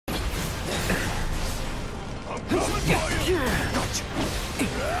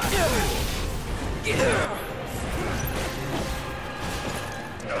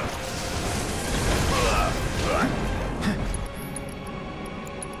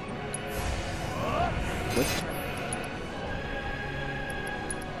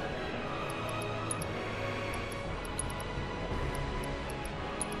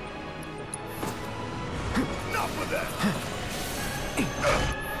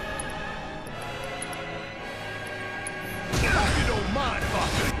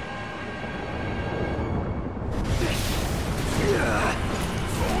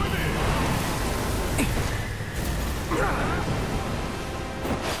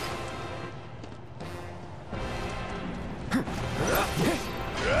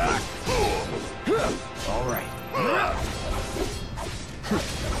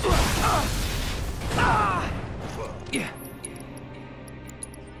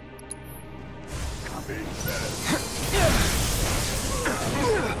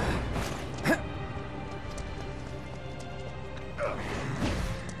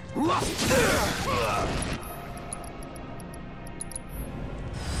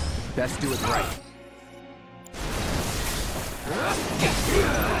Best do it right.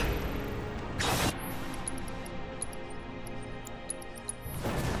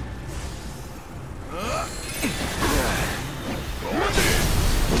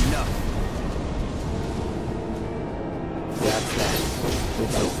 Enough. That's that.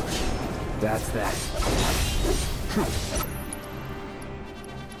 It's over. That's that.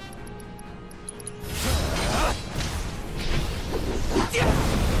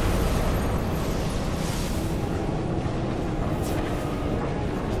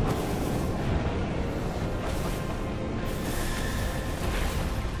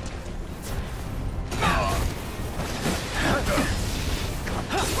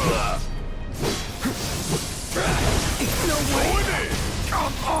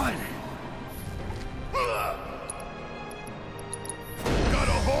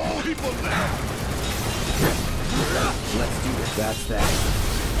 That's that.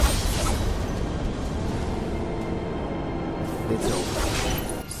 It's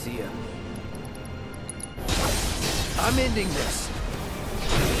over. See ya. I'm ending this.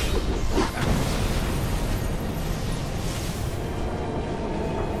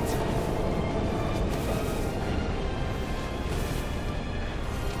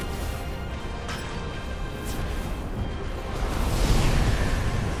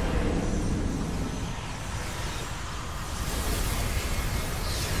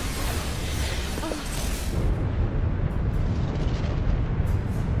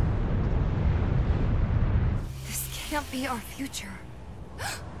 Can't be our future.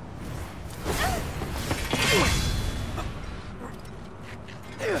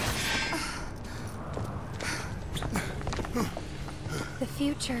 The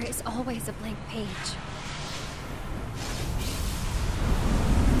future is always a blank page.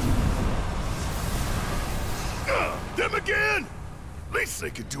 Them again? Least they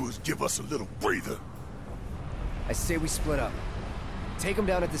could do is give us a little breather. I say we split up. Take them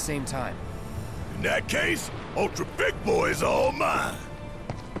down at the same time. In that case, Ultra Big Boy is all mine.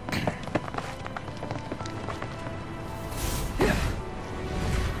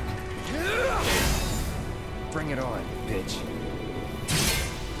 Bring it on, bitch.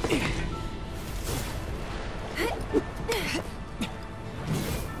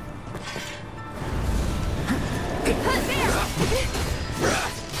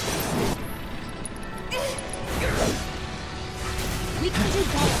 We can do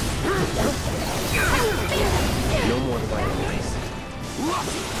better. No more playing nice.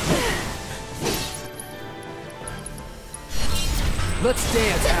 Let's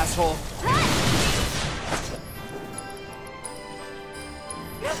dance, asshole.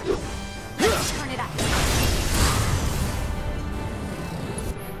 Turn it up.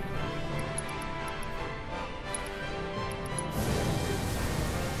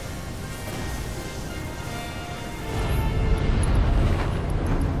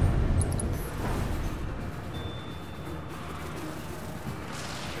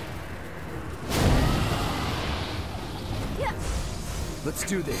 Let's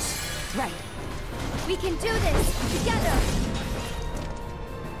do this. Right. We can do this together.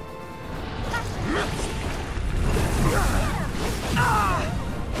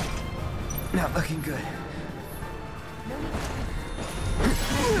 Not looking good.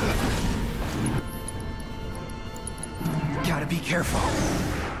 Gotta be careful.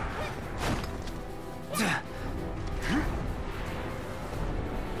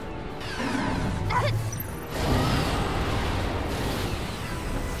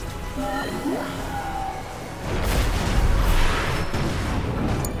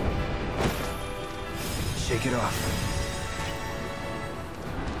 Shake it off.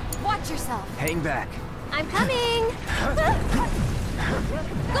 Watch yourself. Hang back. I'm coming.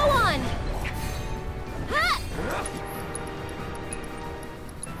 Go on. Ha!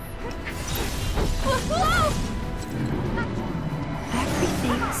 Whoa!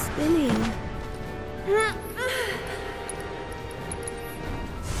 Everything's spinning.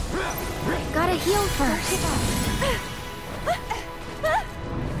 Gotta heal first.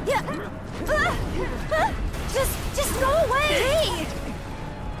 Just go away. Hey.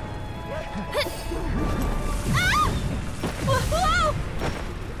 Whoa!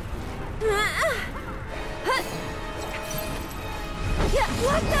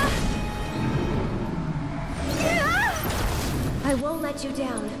 What the? I won't let you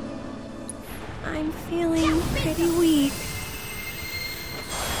down. I'm feeling pretty weak.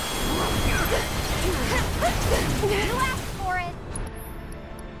 You asked for it.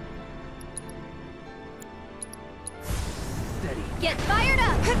 Steady. Get fired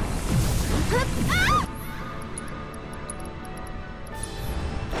up.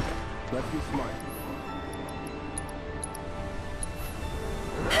 Let's be smart.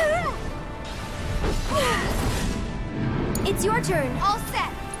 It's your turn. All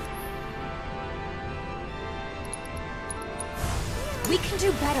set. We can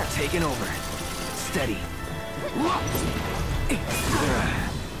do better. Taking over. Steady.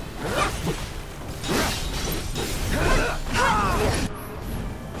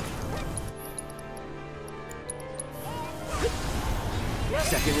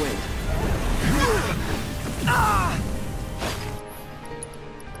 Second wind.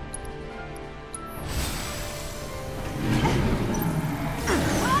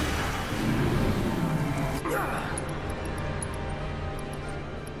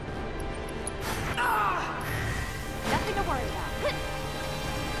 Nothing to worry about.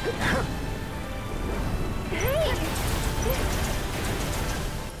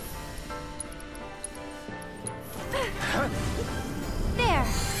 There.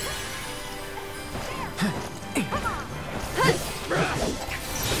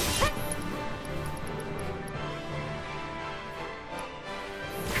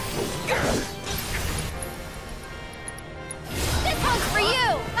 This one's for you.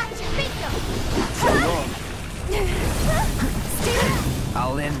 Gotcha. Bingo.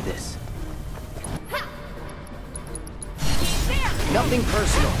 I'll end this. Nothing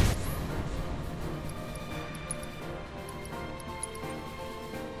personal.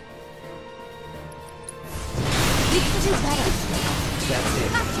 We can do better. That's it.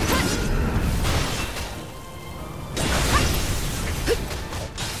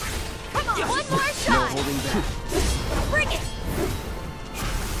 Come on, one more No shot. holding back. Bring it.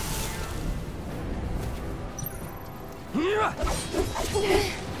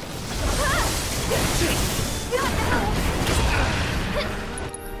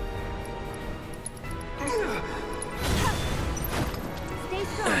 Stay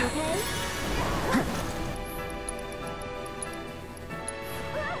strong, okay?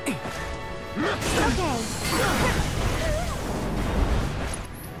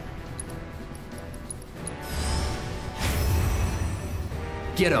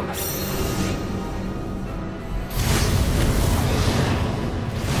 Get him.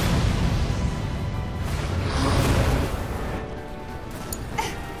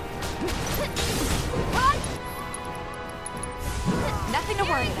 Nothing to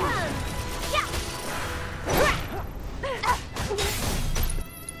worry about.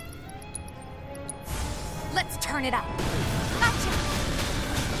 Let's turn it up. Gotcha.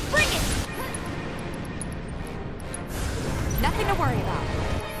 Bring it. Nothing to worry about.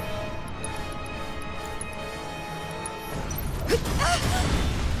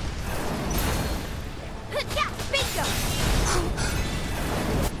 Yeah, bingo.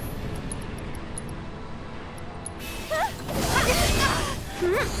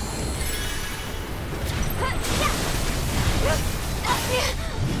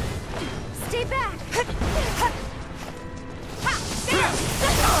 Stay back.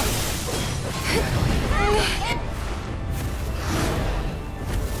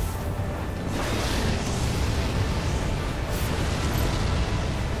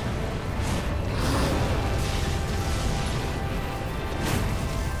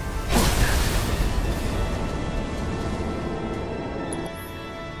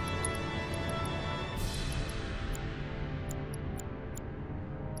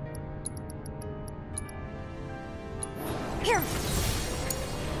 Here.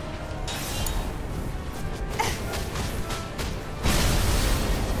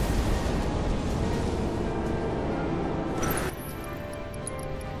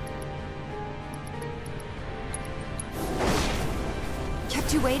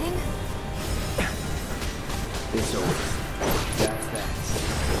 kept you waiting? It's over. That's that.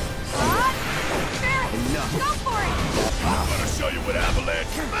 Barrett! Enough. Go for it! I'm gonna show you what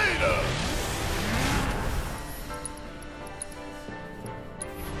Avalanche is made of!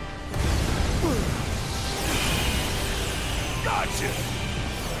 Gotcha!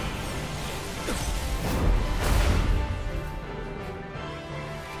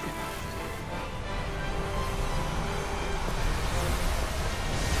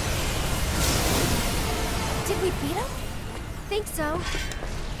 Did we beat him? Think so.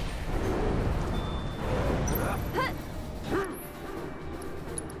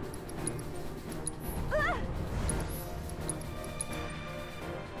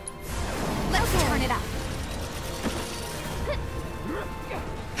 Let's turn it up.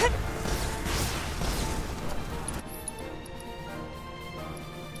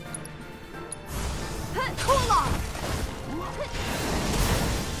 Cool off.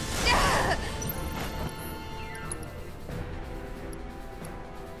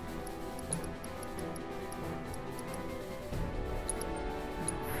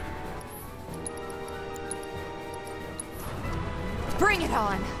 Bring it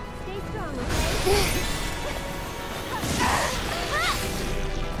on. Stay strong, okay?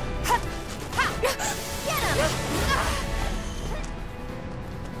 Get him!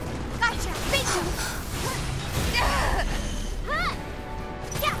 Gotcha! Beat him!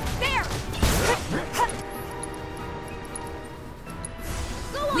 Yeah, there!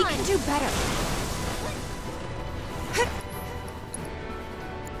 Go on! We can do better.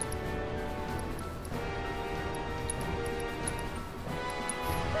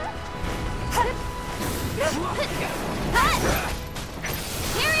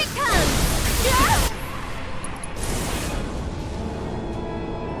 Here it comes!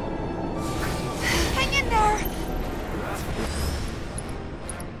 Hang in there!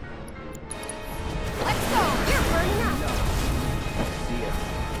 Let's go! You're burning up! See ya.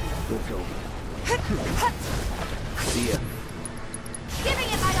 It's over. See ya. Giving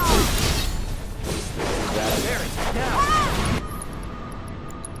it my all! Barrett, now!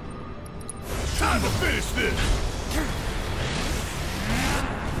 Time to finish this!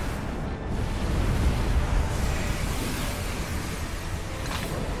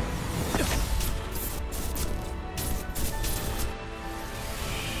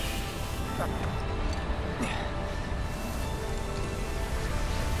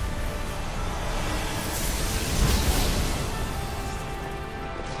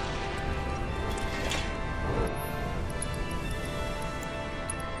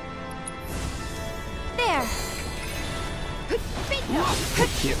 There!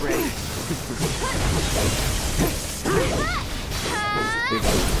 Get ready.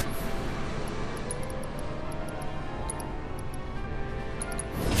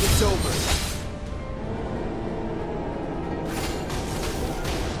 It's over.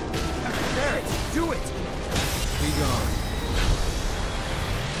 Barrett, do it! Be gone.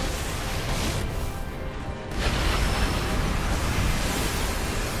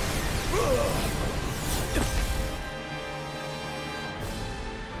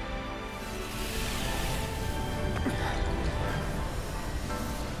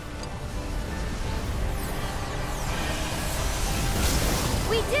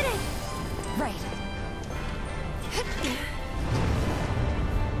 We did it! Right.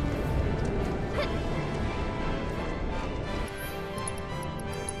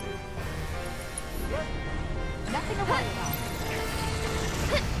 Nothing to worry about.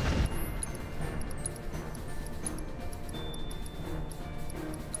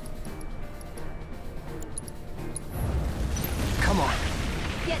 Come on.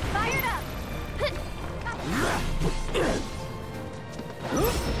 Get fired up!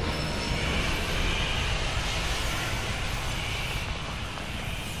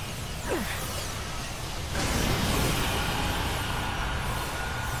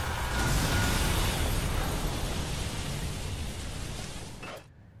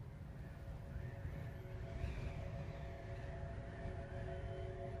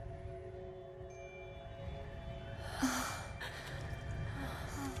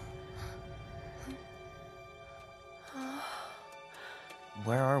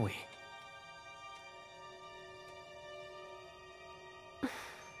 Where are we?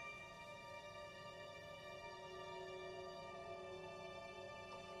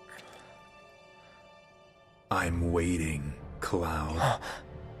 I'm waiting, Cloud.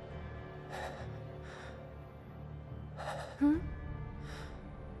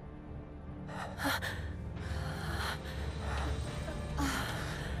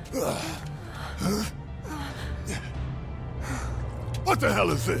 What the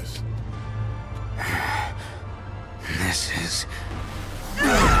hell is this? This is...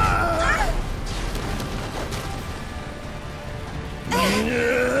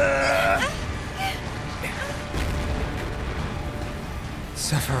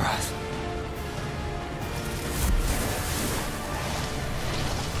 Sephiroth.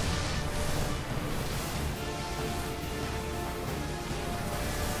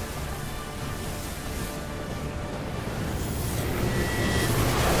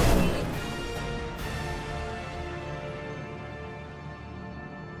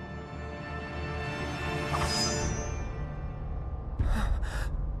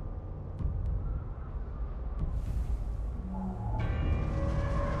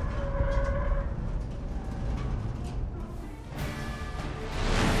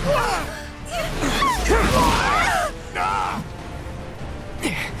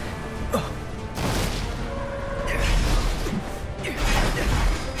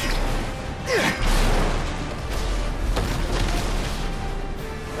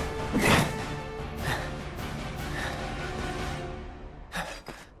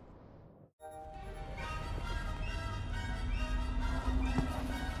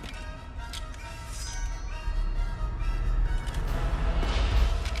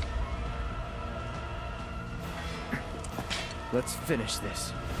 Let's finish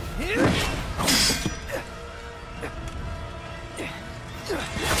this.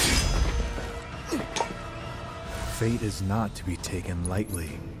 Fate is not to be taken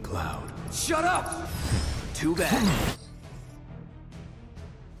lightly, Cloud. Shut up! Too bad.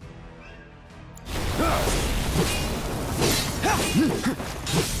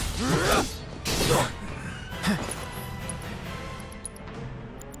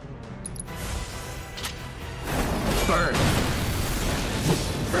 Burn.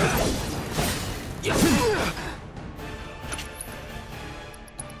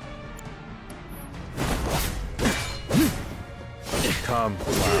 Come,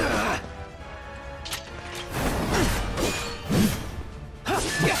 Cloud.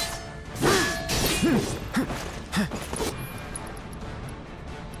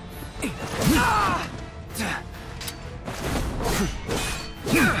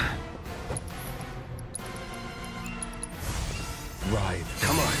 Ride.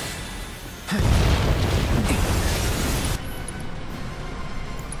 Come on.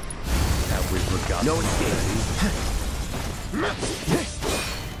 Have we forgotten? No escape.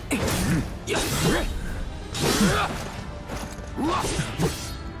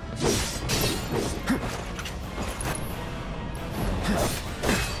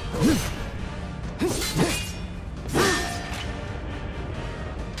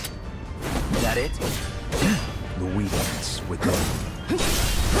 That it? The weakness within.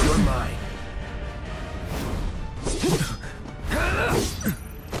 You're mine.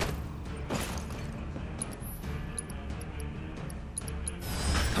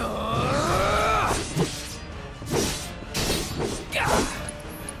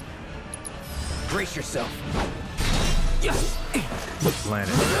 Brace yourself. The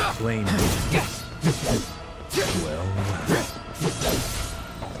planet claimed me. Well,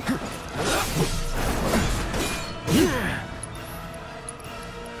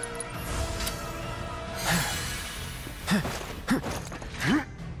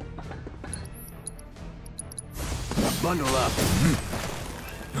 bundle up.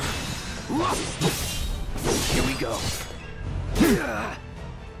 Here we go.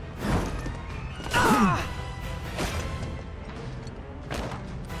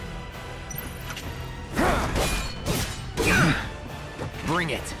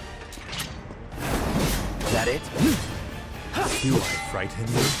 Bring it. That it? do I frighten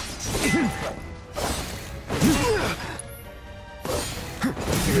you?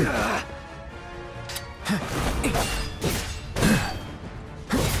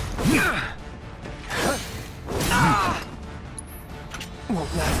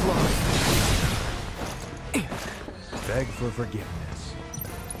 Won't last long. Beg for forgiveness.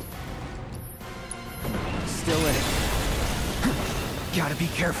 Still in it. Gotta be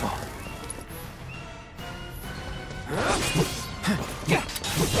careful.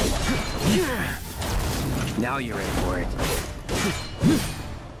 Now you're in for it.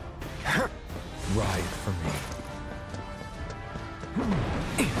 Ride for me.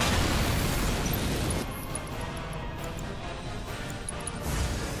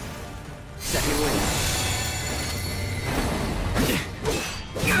 Second wind.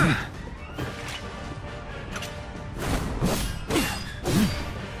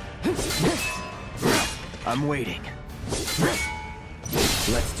 I'm waiting.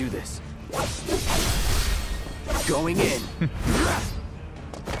 Let's do this. Going in.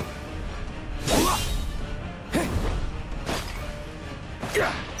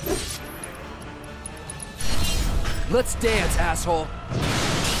 Let's dance, asshole.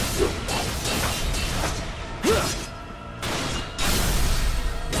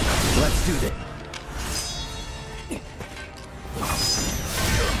 Let's do this.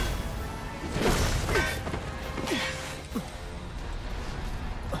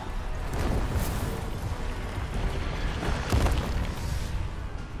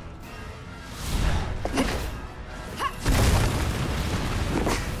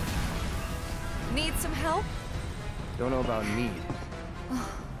 Need some help? Don't know about need.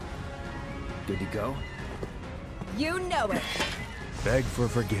 Good to go? You know it. Beg for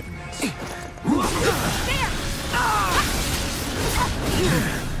forgiveness.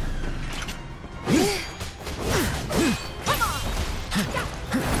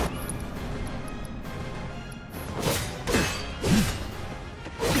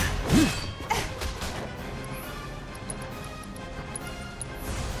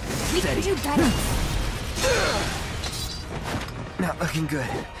 We can do better. Not looking good.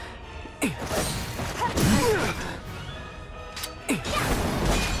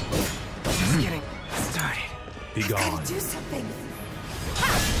 Just getting started. Be gone. Gotta do something.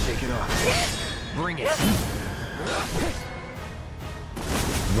 Shake it off. Bring it.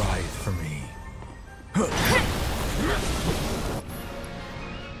 Writhe for me.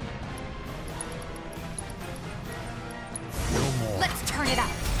 No more. Let's turn it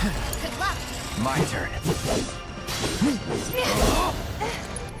up. Good luck. My turn.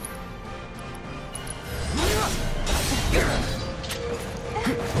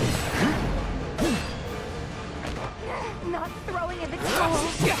 Not throwing in the towel.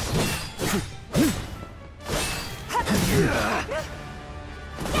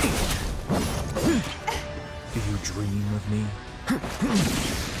 Do you dream of me?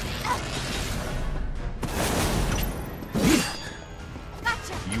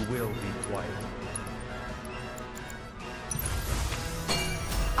 Gotcha. You will be quiet.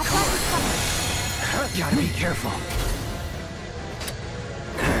 I'll find this. Gotta be careful.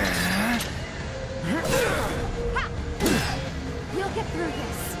 We'll get through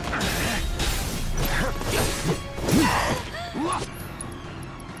this.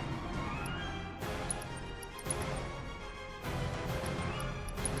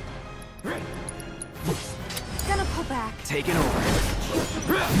 Gonna pull back. Taking over.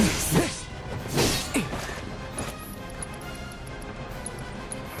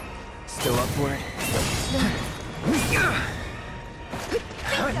 Still up for it?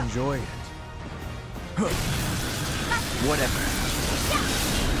 Enjoy it. Whatever.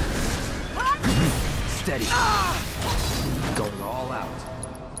 Steady. Going all out.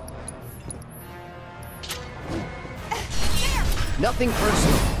 Nothing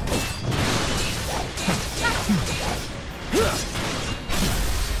personal.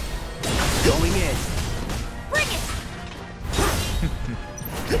 Going in. Bring it.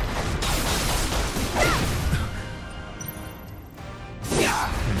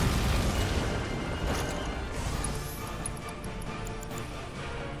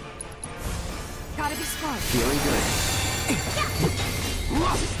 Gotta be smart. Feeling good.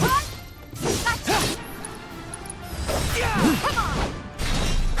 Come on.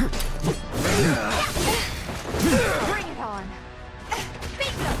 Bring it on.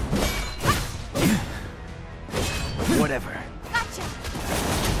 Bingo. Whatever. Gotcha.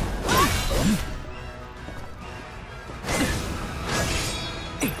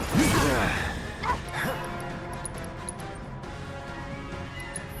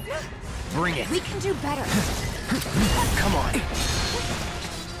 Bring it. We can do better. Come on.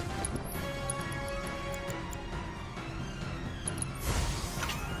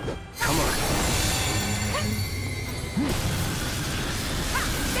 Come on.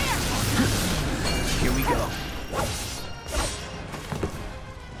 Here we go.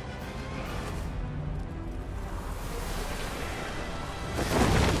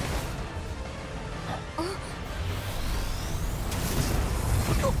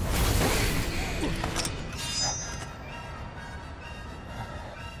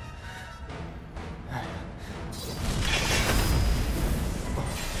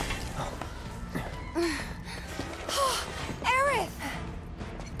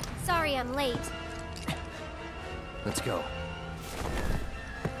 Sorry I'm late. Let's go.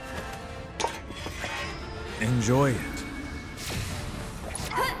 Enjoy it.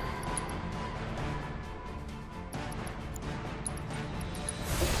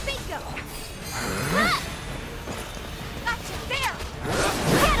 Bingo! Gotcha! There!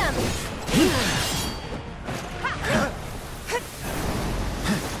 Get him!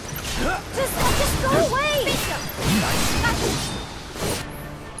 Just go away! Bingo! Gotcha!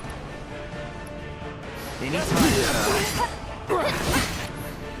 Anytime.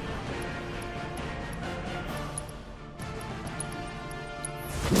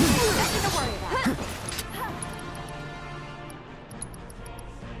 Nothing to worry about.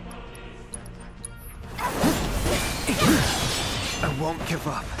 I won't give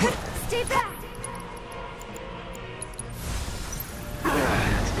up. Stay back!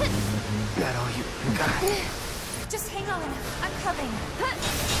 Got all you got. Just hang on. I'm coming.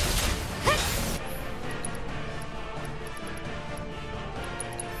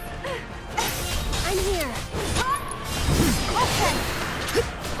 I'm here. Okay.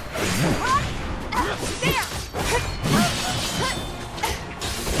 There!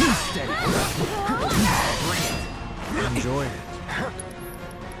 Steady. Enjoy it.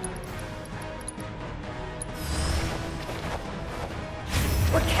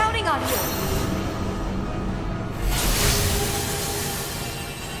 We're counting on you!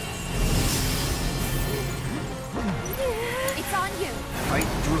 It's on you! Fight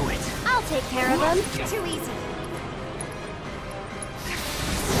through it. I'll take care of them. Too easy.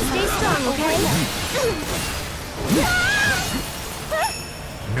 Stay strong, okay?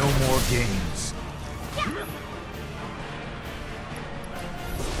 No more games.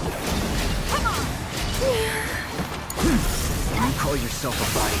 Come on! You call yourself a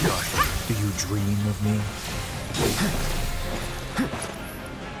bodyguard. Do you dream of me?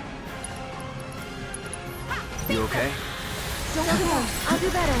 You okay? Don't worry, I'll do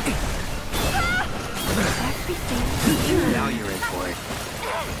better. Everything. Now you're in for it.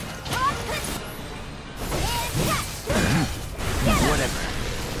 Whatever.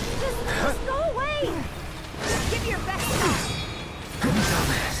 Just go away! Give your best shot!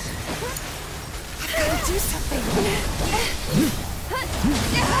 Dumbass. I've got to do something!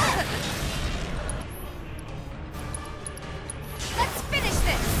 Let's finish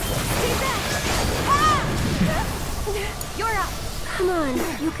this! Stay back! Ah! You're up! Come on,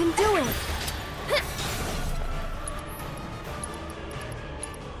 you can do it.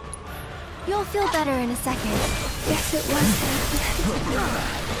 You'll feel better in a second. Guess it was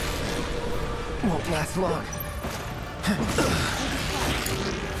Won't last long.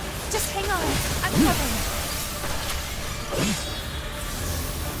 Just hang on. I'm coming.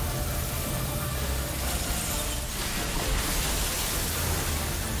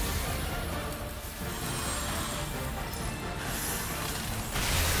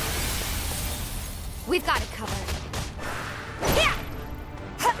 We've got it covered. Yeah!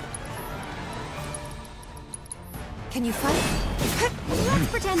 Can you fight? Let's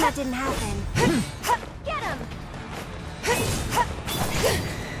pretend that didn't happen. Get him!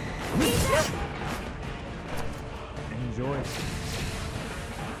 Enjoy it.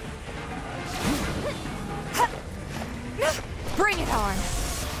 Bring it on!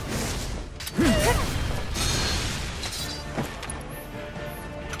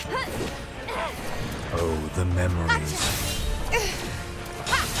 Oh, the memories.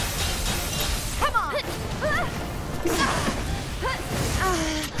 Come on!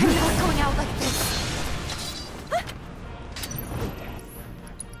 I'm not going out like this.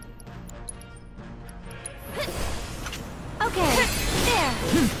 Okay, there.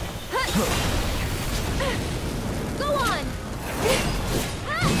 Go on.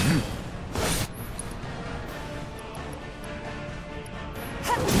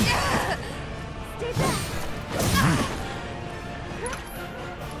 Stay back!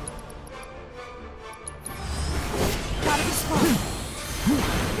 Gotta be strong.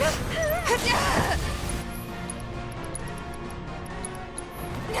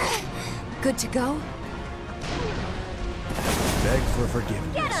 Good to go? Beg for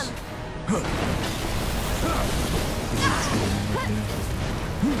forgiveness. Get him.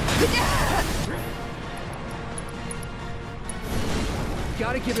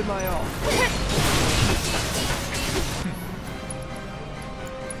 Gotta give it my all.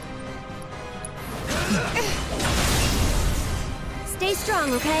 Stay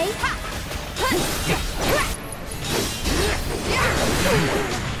strong, okay?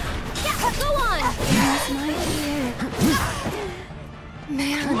 Go on. Here's my ear.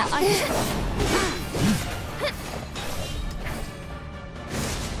 Man,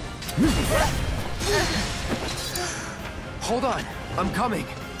 Hold on. I'm coming.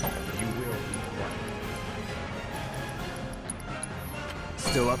 You will be quiet.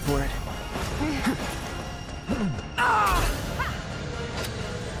 Still up for it?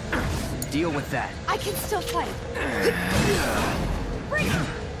 Deal with that. I can still fight. Bring it!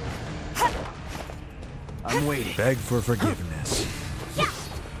 I'm waiting. Beg for forgiveness. Yeah!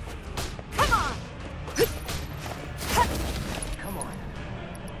 Come on! Come on.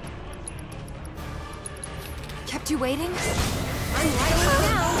 Kept you waiting? I'm rattling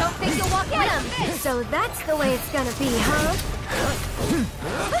down. Don't think you'll walk Get out. him! So that's the way it's gonna be, huh?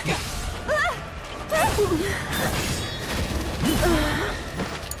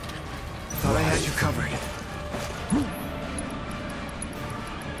 Thought I had you covered.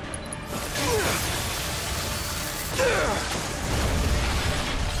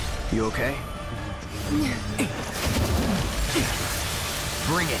 You okay?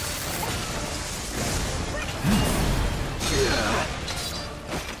 Bring it.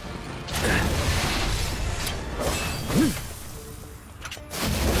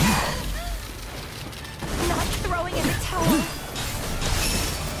 Not throwing in the towel.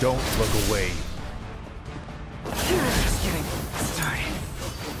 Don't look away. Just getting started.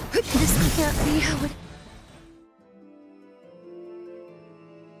 This can't be how it